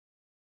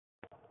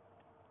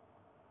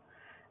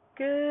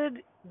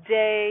Good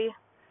day,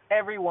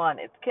 everyone.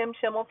 It's Kim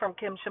Schimmel from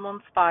Kim Schimmel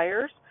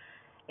Inspires,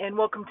 and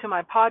welcome to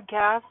my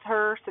podcast,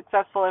 Her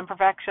Successful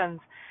Imperfections.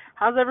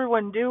 How's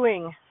everyone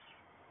doing?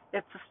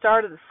 It's the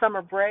start of the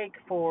summer break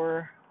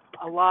for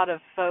a lot of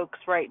folks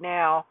right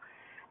now,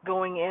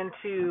 going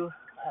into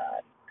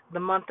the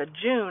month of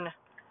June,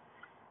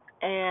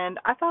 and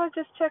I thought I'd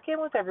just check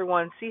in with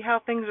everyone, see how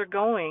things are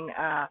going.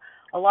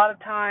 A lot of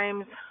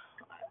times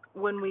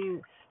when we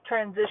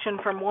transition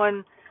from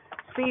one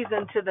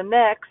season to the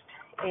next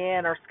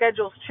and our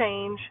schedules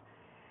change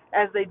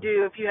as they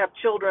do if you have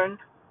children,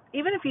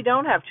 even if you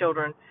don't have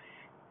children,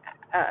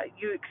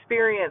 you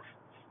experience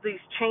these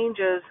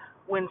changes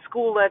when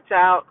school lets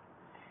out.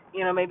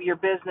 Maybe your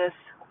business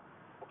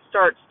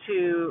starts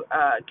to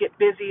get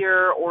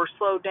busier or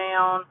slow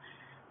down.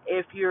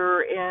 If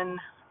you're in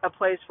a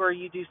place where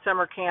you do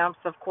summer camps,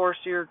 of course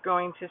you're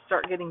going to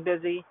start getting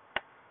busy.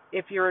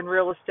 If you're in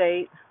real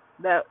estate,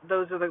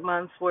 those are the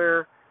months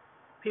where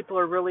people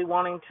are really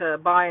wanting to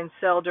buy and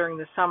sell during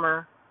the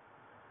summer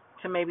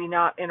to maybe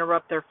not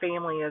interrupt their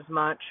family as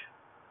much.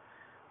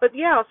 But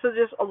yeah, so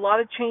there's a lot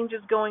of changes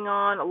going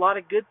on, a lot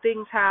of good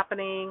things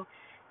happening,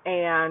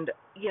 and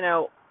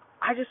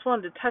I just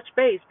wanted to touch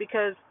base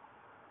because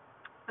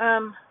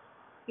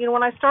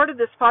when I started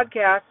this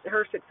podcast,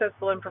 Her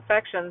Successful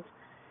Imperfections,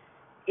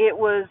 it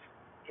was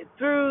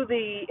through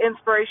the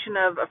inspiration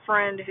of a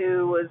friend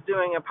who was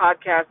doing a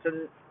podcast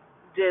and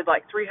did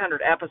like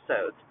 300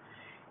 episodes.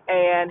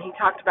 And he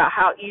talked about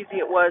how easy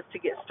it was to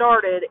get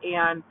started,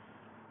 and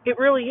it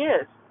really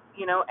is.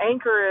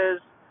 Anchor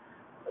is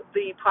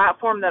the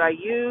platform that I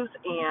use,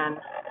 and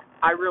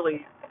I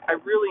really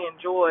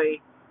enjoy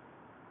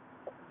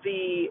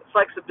the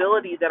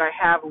flexibility that I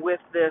have with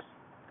this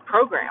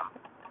program,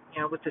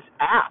 with this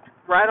app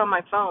right on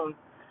my phone,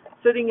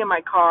 sitting in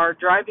my car,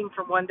 driving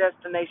from one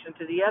destination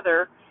to the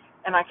other,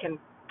 and I can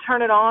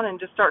turn it on and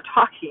just start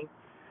talking.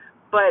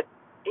 But,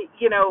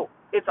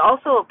 it's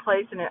also a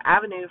place and an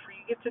avenue for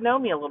you to get to know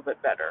me a little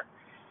bit better.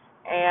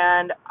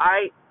 And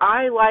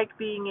I like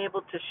being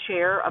able to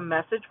share a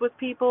message with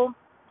people,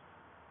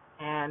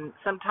 and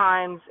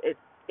sometimes it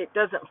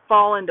doesn't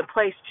fall into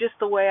place just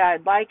the way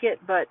I'd like it,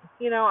 but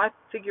I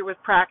figure with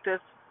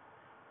practice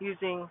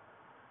using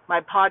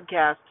my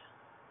podcast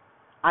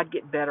I'd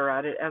get better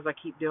at it as I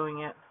keep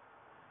doing it.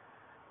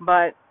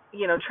 But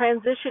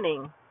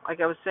transitioning, like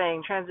I was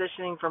saying,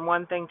 transitioning from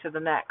one thing to the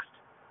next.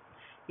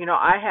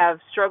 I have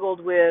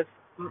struggled with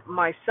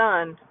my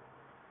son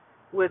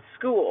with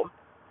school,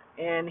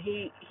 and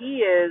he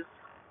is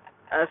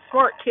a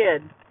smart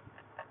kid,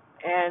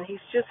 and he's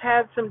just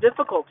had some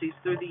difficulties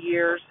through the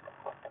years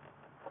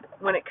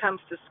when it comes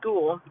to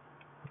school,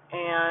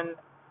 and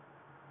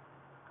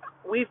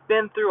we've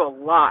been through a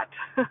lot.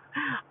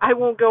 I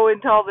won't go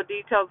into all the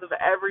details of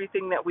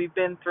everything that we've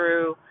been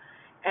through,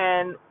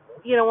 and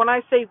when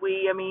I say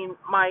we, I mean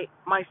my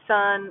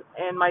son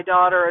and my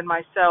daughter and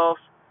myself.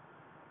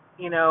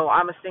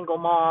 I'm a single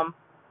mom,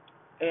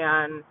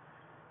 and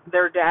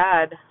their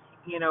dad,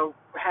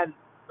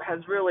 has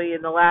really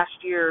in the last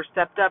year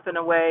stepped up in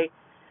a way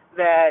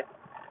that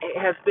it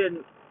has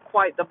been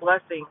quite the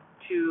blessing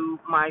to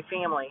my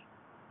family,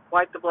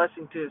 quite the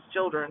blessing to his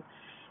children.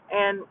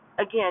 And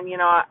again,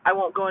 I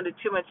won't go into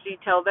too much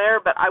detail there,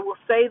 but I will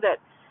say that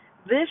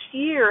this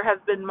year has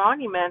been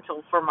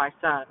monumental for my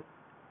son.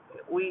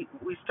 We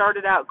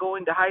started out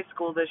going to high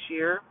school this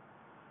year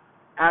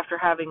after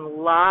having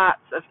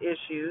lots of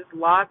issues,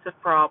 lots of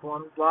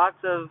problems, lots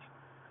of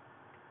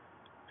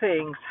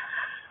things.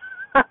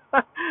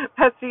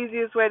 That's the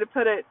easiest way to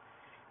put it.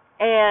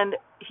 And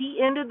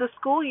he ended the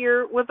school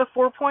year with a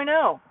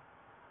 4.0.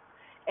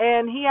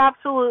 And he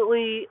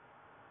absolutely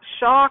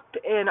shocked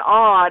and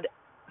awed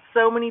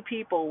so many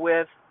people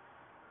with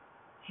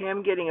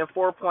him getting a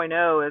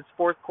 4.0 as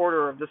fourth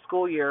quarter of the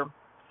school year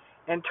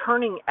and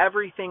turning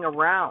everything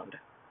around.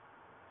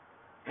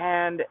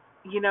 And,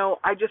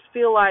 I just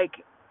feel like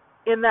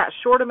in that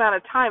short amount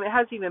of time, it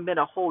hasn't even been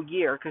a whole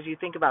year, because you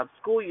think about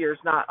school year is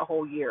not a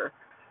whole year.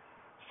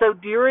 So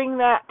during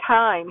that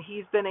time,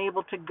 he's been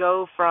able to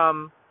go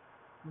from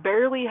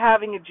barely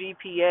having a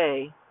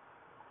GPA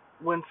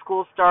when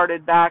school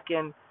started back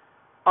in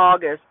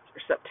August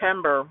or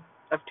September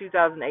of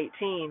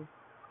 2018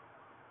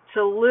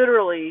 to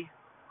literally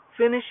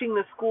finishing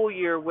the school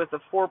year with a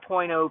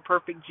 4.0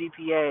 perfect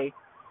GPA,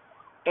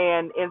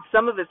 and in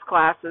some of his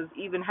classes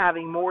even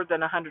having more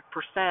than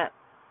 100%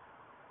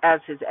 as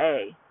his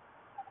A.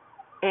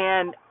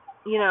 And,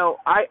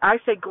 I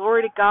say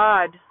glory to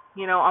God.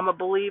 I'm a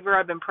believer.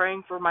 I've been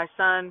praying for my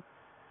son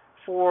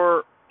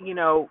for,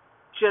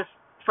 just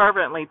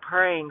fervently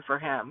praying for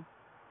him,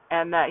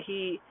 and that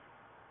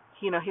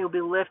he'll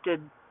be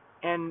lifted,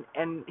 and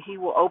he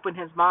will open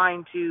his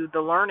mind to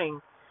the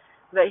learning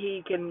that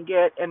he can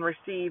get and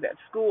receive at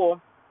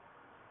school.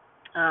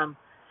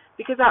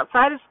 Because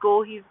outside of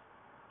school,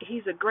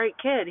 he's a great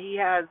kid. He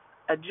has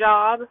a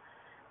job.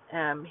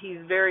 He's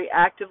very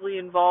actively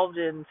involved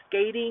in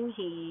skating.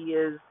 He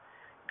is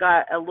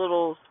got a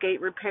little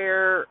skate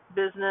repair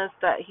business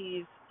that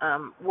he's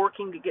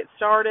working to get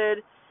started.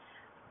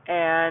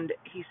 and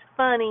he's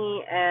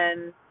funny,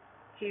 and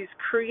he's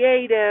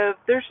creative.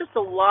 There's just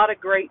a lot of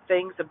great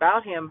things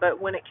about him,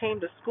 but when it came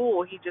to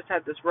school, he just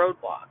had this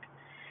roadblock.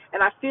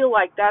 And I feel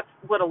like that's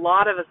what a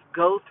lot of us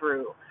go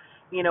through.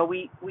 You know,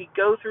 we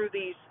go through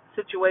these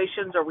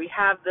situations, or we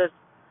have this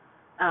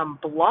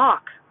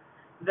block,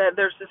 that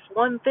there's this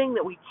one thing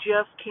that we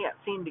just can't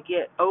seem to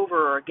get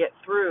over or get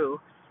through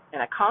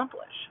and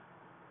accomplish.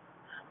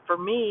 For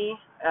me,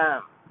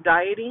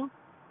 dieting,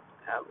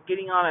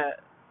 getting on a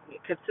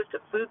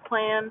consistent food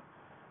plan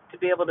to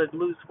be able to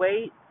lose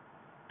weight,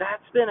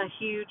 that's been a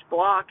huge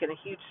block and a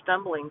huge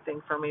stumbling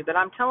thing for me. But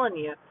I'm telling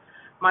you,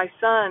 my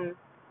son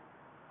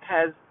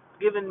has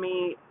given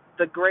me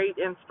the great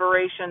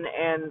inspiration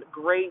and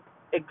great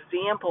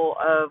example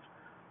of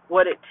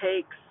what it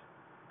takes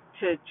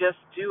to just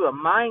do a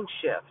mind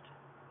shift.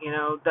 You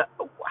know,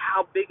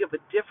 how big of a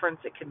difference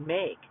it can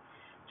make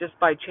just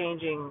by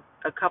changing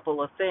a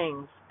couple of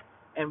things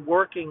and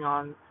working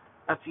on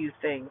a few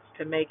things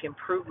to make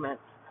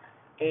improvements,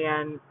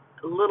 and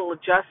little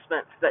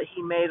adjustments that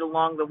he made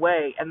along the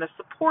way, and the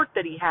support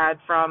that he had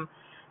from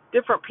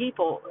different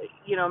people.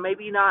 You know,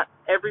 maybe not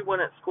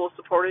everyone at school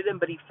supported him,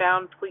 but he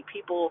found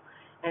people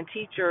and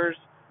teachers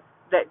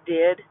that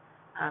did.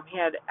 He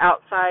had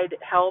outside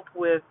help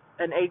with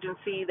an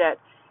agency that,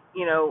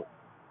 you know,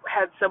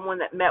 had someone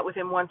that met with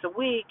him once a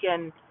week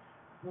and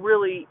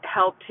really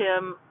helped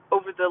him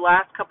over the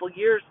last couple of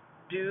years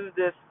do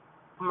this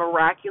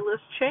miraculous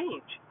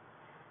change.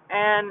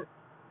 And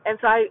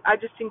so I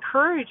just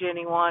encourage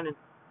anyone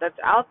that's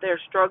out there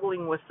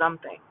struggling with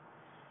something,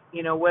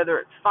 you know, whether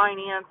it's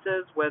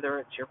finances, whether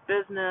it's your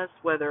business,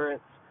 whether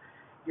it's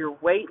your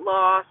weight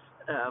loss,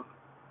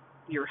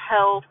 your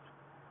health,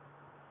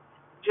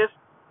 just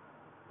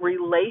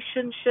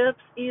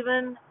relationships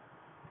even.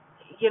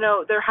 You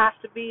know, there has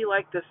to be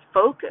like this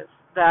focus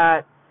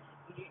that,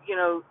 you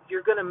know,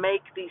 you're going to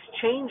make these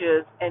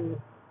changes, and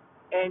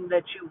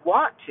that you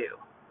want to.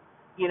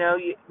 You know,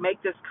 you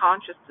make this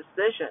conscious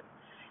decision.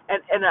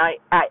 And I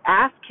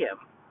ask him,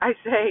 I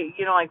say,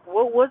 you know, like,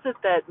 what was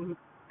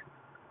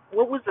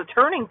the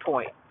turning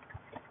point?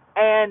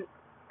 And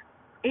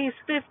he's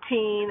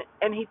 15,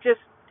 and he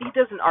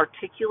doesn't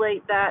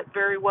articulate that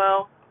very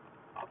well.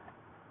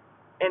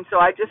 And so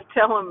I just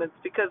tell him it's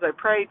because I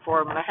prayed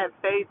for him and I had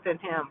faith in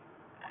him,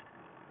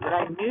 that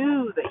I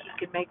knew that he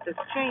could make this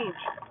change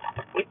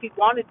if he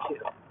wanted to.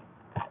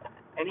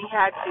 And he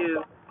had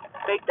to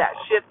make that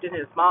shift in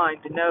his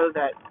mind to know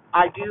that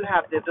I do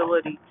have the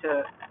ability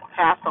to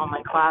pass all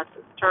my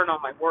classes, turn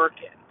on my work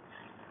in,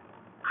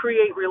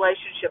 create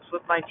relationships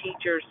with my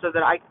teachers so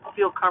that I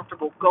feel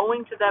comfortable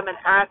going to them and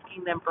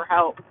asking them for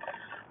help,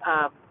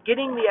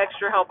 getting the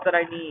extra help that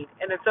I need.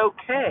 And it's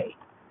okay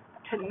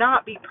to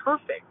not be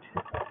perfect.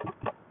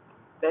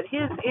 That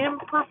his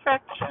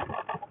imperfection,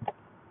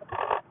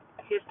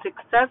 his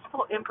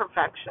successful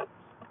imperfections,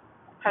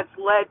 has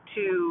led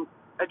to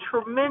a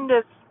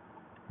tremendous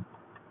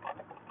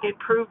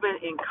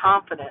improvement in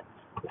confidence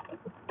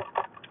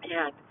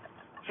and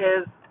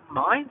his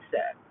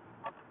mindset,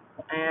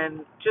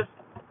 and just,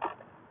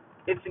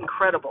 it's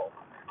incredible.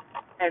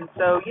 And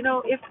so, you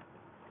know, if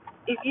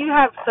you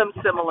have some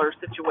similar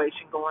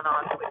situation going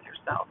on with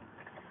yourself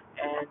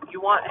and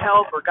you want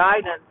help or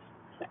guidance,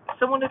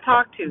 someone to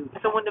talk to,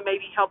 someone to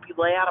maybe help you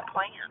lay out a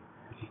plan,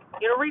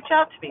 you know, reach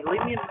out to me.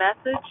 Leave me a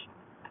message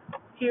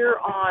here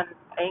on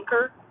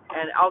Anchor,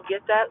 and I'll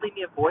get that. Leave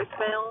me a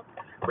voicemail.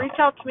 Reach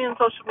out to me on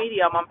social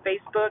media. I'm on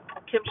Facebook.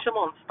 Kim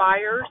Schimmel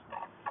Inspires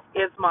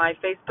is my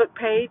Facebook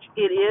page.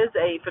 It is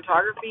a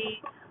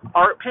photography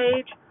art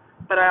page,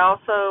 but I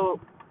also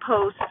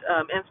post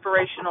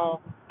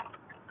inspirational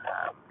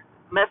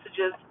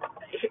messages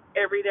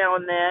every now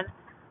and then.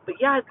 But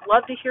yeah, I'd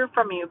love to hear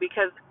from you,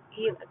 because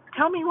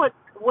tell me what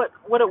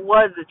it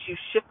was that you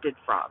shifted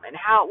from, and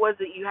how it was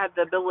that you had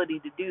the ability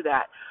to do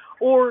that.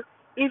 Or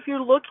if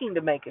you're looking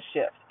to make a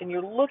shift and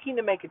you're looking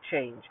to make a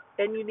change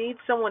and you need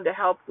someone to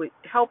help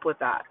with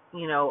that,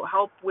 you know,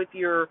 help with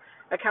your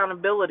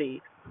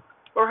accountability,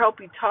 or help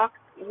you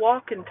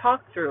walk and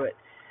talk through it.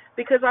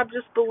 Because I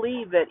just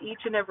believe that each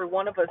and every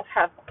one of us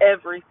have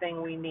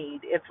everything we need.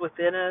 It's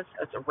within us,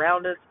 it's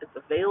around us, it's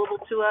available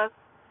to us.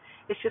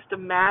 It's just a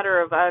matter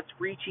of us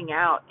reaching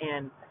out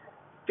and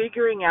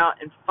figuring out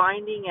and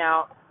finding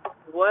out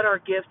what our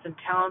gifts and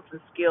talents and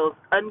skills,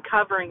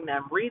 uncovering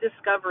them,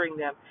 rediscovering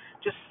them.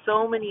 Just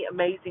so many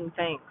amazing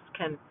things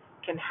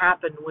can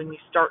happen when you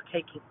start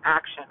taking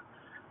action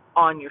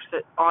on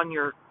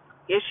your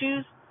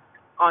issues,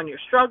 on your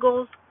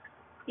struggles.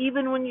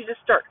 Even when you just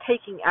start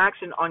taking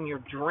action on your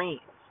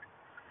dreams,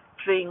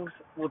 things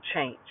will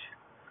change.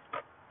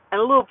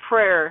 And a little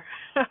prayer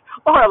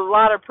or a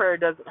lot of prayer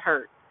doesn't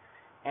hurt.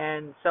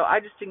 And so I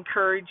just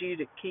encourage you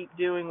to keep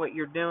doing what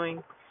you're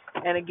doing.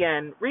 And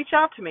again, reach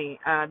out to me.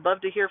 I'd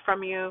love to hear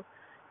from you.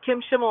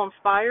 Kim Schimmel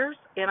Inspires.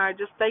 And I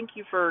just thank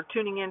you for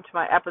tuning in to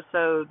my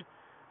episode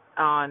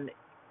on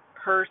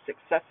her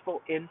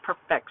successful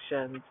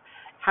imperfections.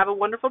 Have a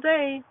wonderful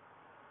day.